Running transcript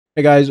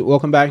Hey guys,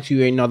 welcome back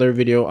to another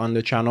video on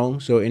the channel.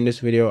 So in this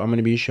video, I'm going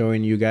to be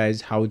showing you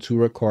guys how to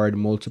record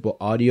multiple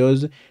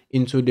audios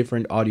into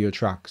different audio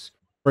tracks.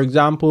 For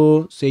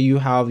example, say you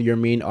have your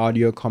main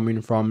audio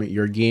coming from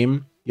your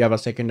game, you have a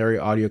secondary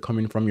audio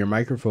coming from your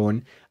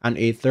microphone, and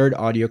a third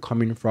audio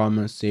coming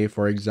from, say,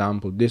 for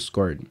example,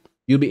 Discord.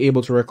 You'll be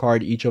able to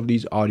record each of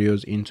these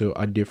audios into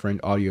a different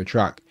audio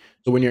track.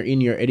 So when you're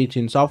in your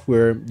editing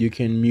software, you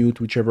can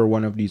mute whichever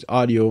one of these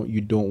audio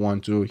you don't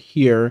want to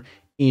hear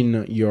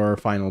in your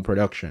final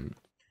production.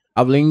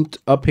 I've linked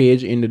a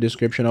page in the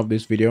description of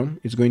this video.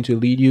 It's going to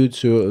lead you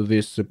to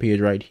this page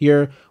right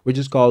here, which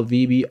is called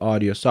VB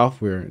Audio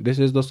Software. This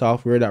is the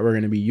software that we're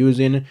going to be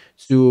using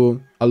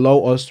to allow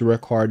us to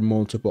record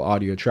multiple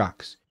audio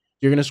tracks.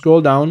 You're going to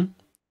scroll down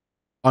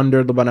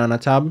under the banana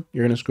tab.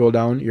 You're going to scroll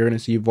down. You're going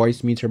to see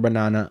Voicemeeter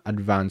Banana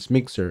Advanced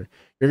Mixer.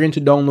 You're going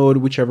to download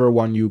whichever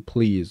one you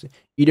please.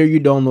 Either you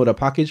download a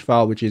package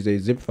file, which is a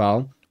zip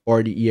file,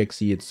 or the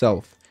exe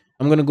itself.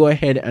 I'm going to go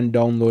ahead and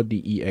download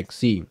the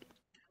exe.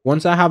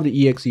 Once I have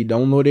the exe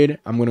downloaded,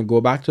 I'm going to go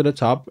back to the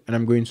top and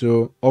I'm going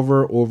to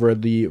hover over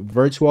the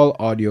virtual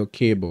audio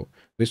cable,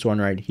 this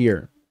one right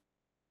here.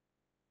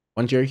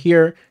 Once you're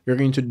here, you're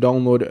going to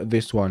download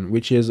this one,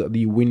 which is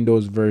the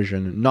Windows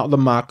version, not the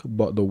Mac,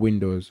 but the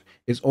Windows.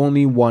 It's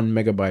only 1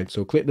 megabyte.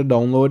 So click the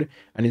download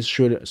and it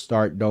should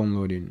start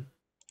downloading.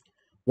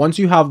 Once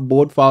you have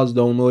both files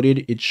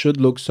downloaded, it should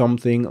look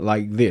something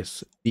like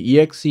this,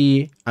 the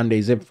exe and a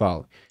zip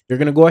file. You're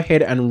going to go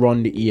ahead and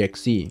run the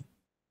exe.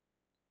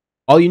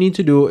 All you need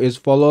to do is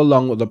follow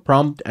along with the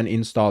prompt and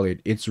install it.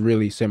 It's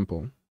really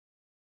simple.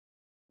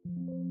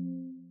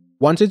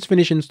 Once it's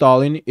finished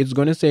installing, it's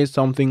going to say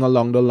something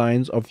along the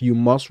lines of you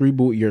must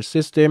reboot your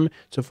system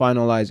to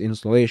finalize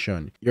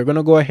installation. You're going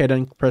to go ahead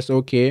and press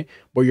OK,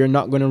 but you're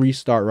not going to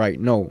restart right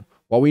now.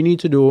 What we need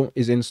to do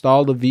is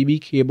install the VB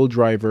cable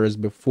drivers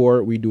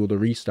before we do the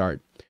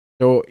restart.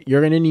 So you're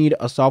going to need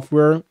a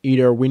software,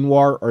 either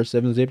WinRAR or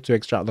 7-zip, to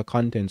extract the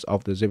contents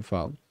of the zip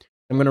file.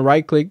 I'm going to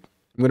right click.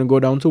 I'm going to go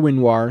down to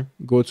WinRAR,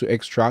 go to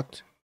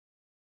extract,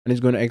 and it's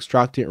going to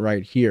extract it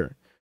right here.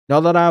 Now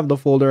that I have the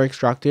folder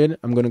extracted,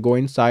 I'm going to go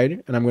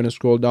inside and I'm going to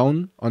scroll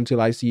down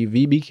until I see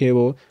VB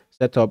cable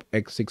setup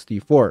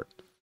x64.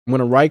 I'm going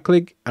to right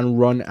click and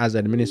run as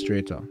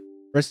administrator.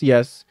 Press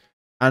yes,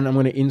 and I'm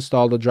going to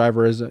install the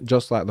drivers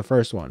just like the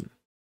first one.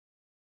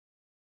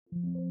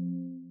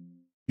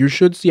 You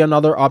should see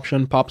another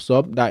option pops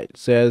up that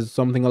says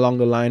something along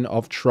the line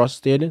of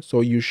trusted.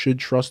 So you should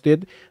trust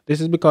it. This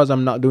is because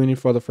I'm not doing it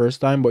for the first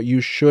time, but you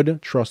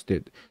should trust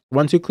it.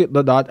 Once you click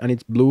the dot and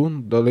it's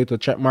blue, the little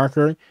check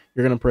marker,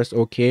 you're going to press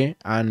OK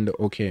and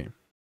OK.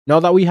 Now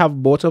that we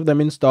have both of them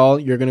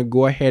installed, you're going to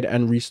go ahead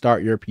and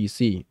restart your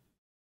PC.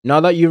 Now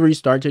that you've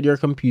restarted your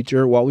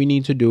computer, what we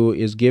need to do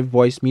is give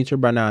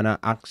Voicemeeter Banana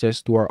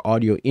access to our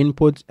audio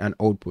input and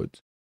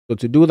output. So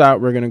to do that,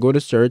 we're going to go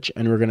to search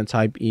and we're going to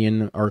type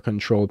in our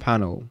control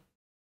panel.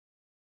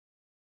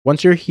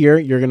 Once you're here,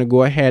 you're going to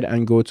go ahead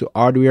and go to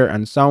hardware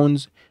and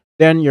sounds.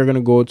 Then you're going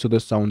to go to the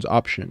sounds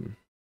option.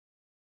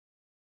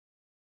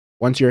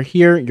 Once you're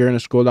here, you're going to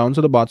scroll down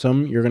to the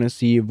bottom. You're going to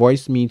see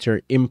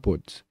Voicemeeter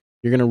input.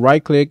 You're going to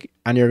right click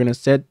and you're going to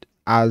set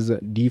as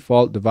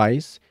default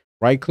device.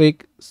 Right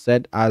click,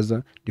 set as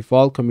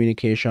default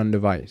communication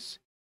device.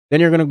 Then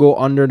you're going to go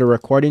under the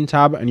recording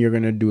tab and you're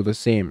going to do the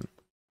same.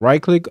 Right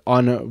click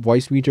on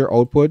Voicemeeter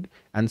output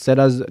and set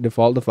as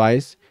default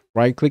device.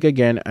 Right click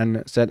again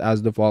and set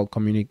as default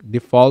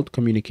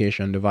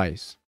communication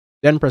device.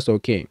 Then press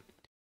OK.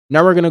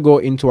 Now we're going to go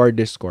into our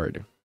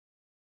Discord.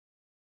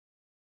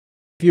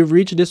 If you've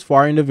reached this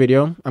far in the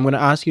video, I'm going to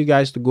ask you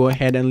guys to go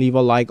ahead and leave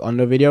a like on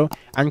the video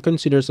and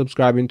consider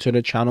subscribing to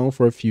the channel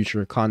for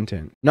future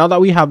content. Now that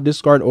we have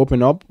Discord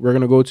open up, we're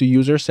going to go to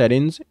user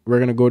settings. We're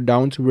going to go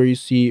down to where you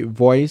see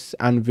voice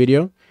and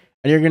video.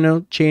 And you're going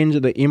to change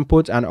the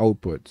input and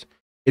output.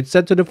 It's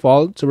set to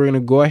default, so we're going to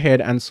go ahead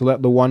and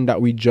select the one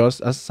that we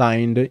just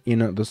assigned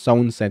in the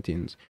sound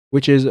settings,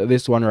 which is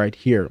this one right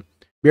here.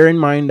 Bear in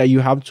mind that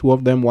you have two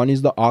of them. One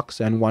is the aux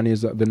and one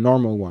is the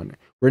normal one.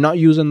 We're not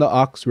using the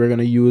aux, we're going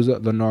to use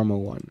the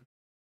normal one.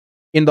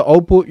 In the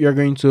output, you're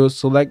going to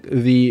select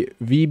the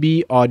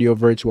VB audio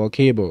virtual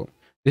cable.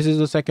 This is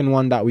the second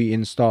one that we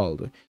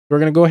installed. We're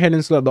going to go ahead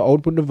and select the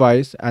output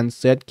device and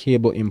set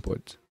cable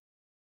input.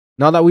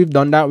 Now that we've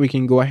done that, we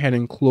can go ahead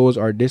and close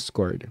our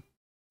Discord.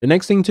 The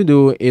next thing to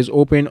do is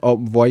open up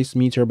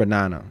Voicemeeter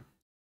Banana.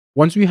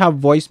 Once we have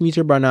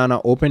Voicemeeter Banana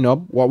open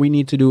up, what we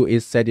need to do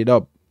is set it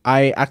up.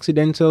 I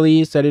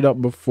accidentally set it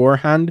up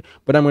beforehand,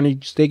 but I'm going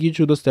to take you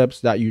through the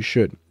steps that you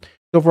should.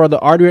 So for the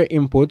hardware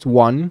input,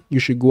 one, you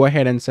should go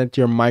ahead and set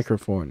your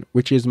microphone,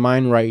 which is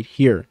mine right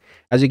here.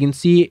 As you can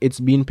see, it's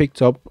being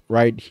picked up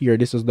right here.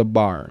 This is the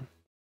bar.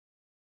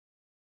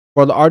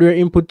 For the hardware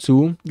input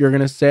 2, you're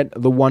going to set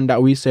the one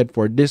that we set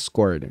for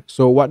Discord.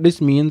 So what this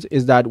means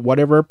is that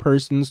whatever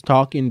persons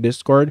talk in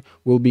Discord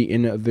will be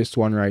in this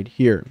one right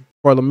here.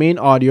 For the main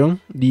audio,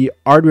 the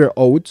hardware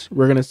out,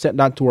 we're going to set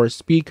that to our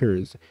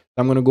speakers.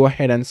 I'm going to go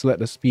ahead and select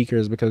the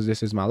speakers because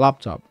this is my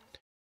laptop.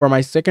 For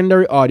my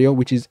secondary audio,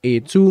 which is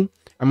A2,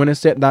 I'm going to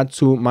set that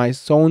to my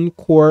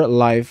Soundcore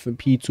Life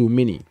P2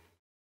 Mini.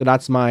 So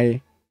that's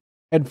my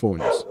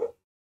headphones.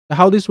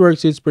 How this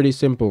works is pretty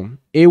simple.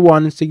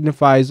 A1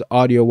 signifies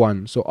audio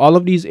 1. So all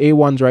of these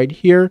A1s right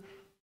here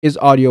is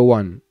audio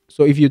 1.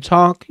 So if you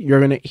talk, you're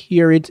going to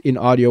hear it in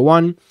audio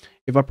 1.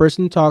 If a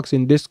person talks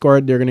in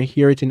Discord, they're going to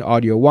hear it in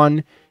audio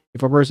 1.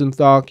 If a person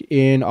talks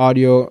in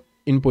audio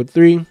input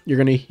 3, you're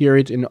going to hear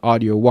it in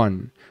audio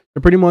 1.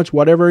 So pretty much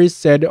whatever is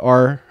said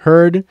or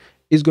heard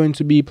is going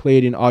to be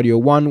played in audio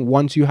 1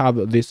 once you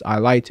have this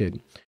highlighted.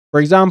 For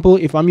example,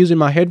 if I'm using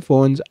my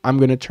headphones, I'm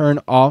going to turn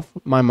off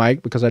my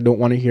mic because I don't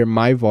want to hear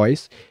my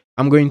voice.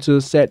 I'm going to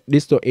set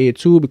this to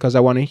A2 because I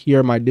want to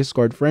hear my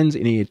Discord friends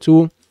in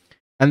A2.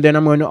 And then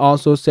I'm going to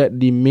also set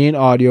the main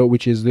audio,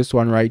 which is this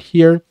one right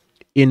here,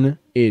 in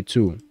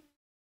A2.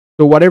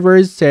 So whatever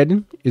is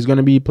said is going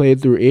to be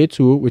played through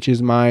A2, which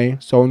is my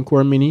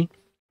Soundcore Mini.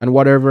 And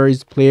whatever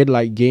is played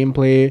like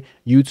gameplay,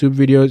 YouTube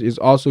videos is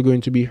also going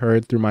to be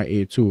heard through my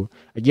A2.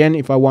 Again,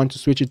 if I want to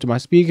switch it to my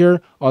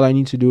speaker, all I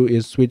need to do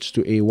is switch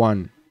to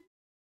A1.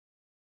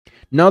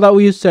 Now that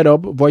we've set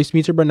up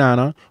Voicemeeter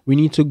Banana, we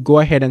need to go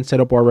ahead and set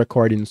up our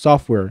recording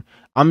software.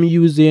 I'm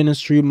using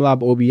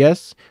Streamlab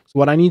OBS. So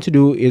what I need to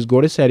do is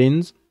go to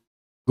settings,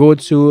 go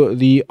to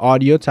the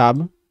audio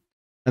tab,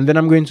 and then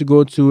I'm going to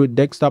go to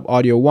desktop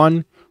audio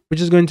 1, which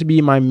is going to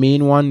be my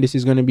main one. This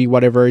is going to be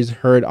whatever is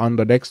heard on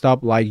the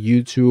desktop, like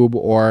YouTube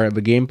or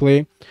the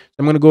gameplay. So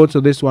I'm going to go to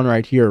this one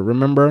right here.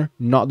 Remember,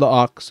 not the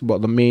aux,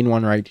 but the main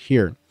one right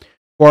here.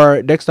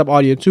 For desktop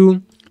audio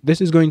 2,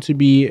 this is going to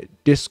be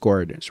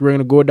Discord. So we're going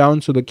to go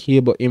down to the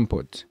cable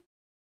input.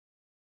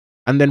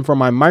 And then for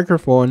my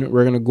microphone,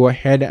 we're going to go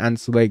ahead and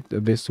select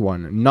this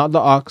one. Not the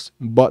aux,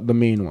 but the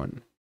main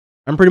one.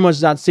 And pretty much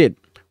that's it.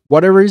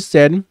 Whatever is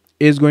said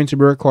is going to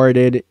be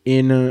recorded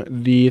in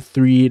the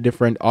 3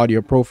 different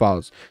audio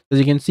profiles. As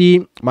you can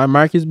see, my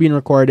mic is being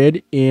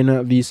recorded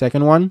in the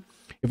second one.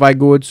 If I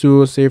go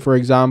to, say, for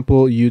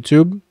example,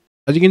 YouTube,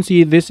 as you can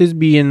see, this is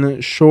being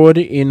showed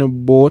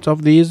in both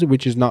of these,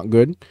 which is not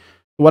good.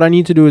 What I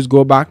need to do is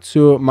go back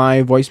to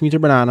my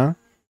Voicemeeter Banana,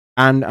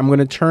 and I'm going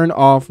to turn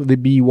off the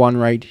B1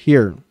 right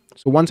here.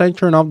 So once I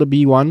turn off the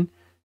B1,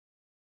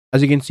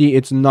 as you can see,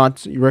 it's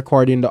not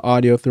recording the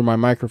audio through my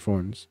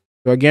microphones.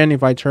 So again,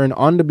 if I turn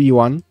on the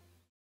B1,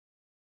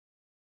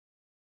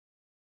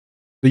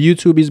 the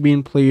YouTube is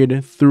being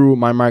played through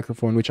my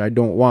microphone, which I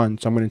don't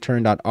want. So I'm going to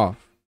turn that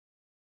off.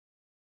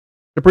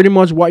 So pretty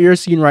much what you're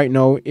seeing right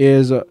now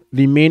is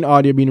the main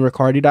audio being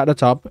recorded at the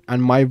top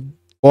and my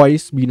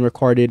voice being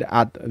recorded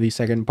at the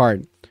second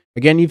part.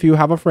 Again, if you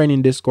have a friend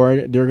in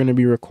Discord, they're going to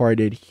be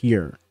recorded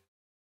here.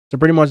 So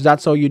pretty much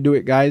that's how you do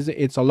it, guys.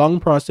 It's a long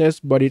process,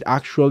 but it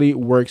actually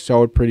works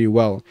out pretty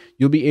well.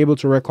 You'll be able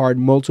to record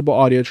multiple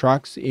audio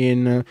tracks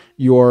in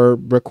your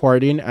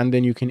recording, and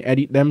then you can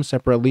edit them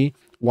separately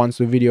once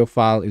the video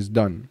file is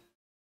done.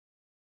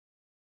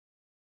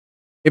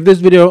 If this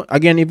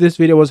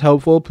video was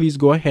helpful, please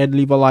go ahead,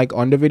 leave a like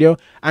on the video,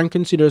 and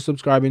consider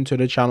subscribing to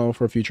the channel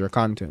for future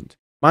content.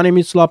 My name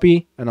is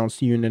Sloppy, and I'll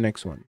see you in the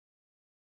next one.